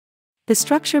The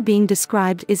structure being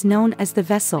described is known as the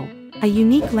Vessel, a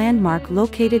unique landmark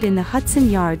located in the Hudson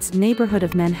Yards neighborhood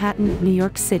of Manhattan, New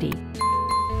York City.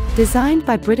 Designed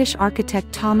by British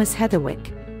architect Thomas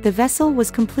Heatherwick, the Vessel was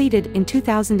completed in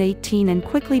 2018 and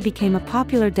quickly became a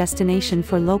popular destination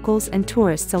for locals and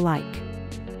tourists alike.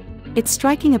 Its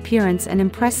striking appearance and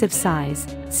impressive size,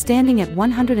 standing at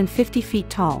 150 feet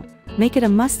tall, make it a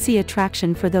must-see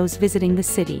attraction for those visiting the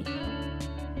city.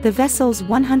 The Vessel's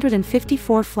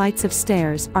 154 flights of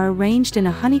stairs are arranged in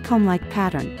a honeycomb-like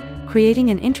pattern, creating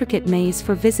an intricate maze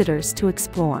for visitors to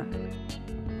explore.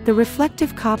 The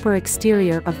reflective copper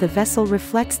exterior of the Vessel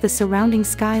reflects the surrounding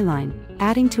skyline,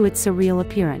 adding to its surreal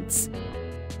appearance.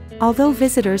 Although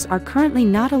visitors are currently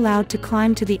not allowed to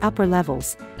climb to the upper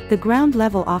levels, the ground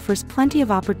level offers plenty of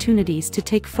opportunities to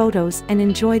take photos and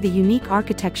enjoy the unique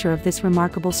architecture of this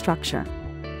remarkable structure.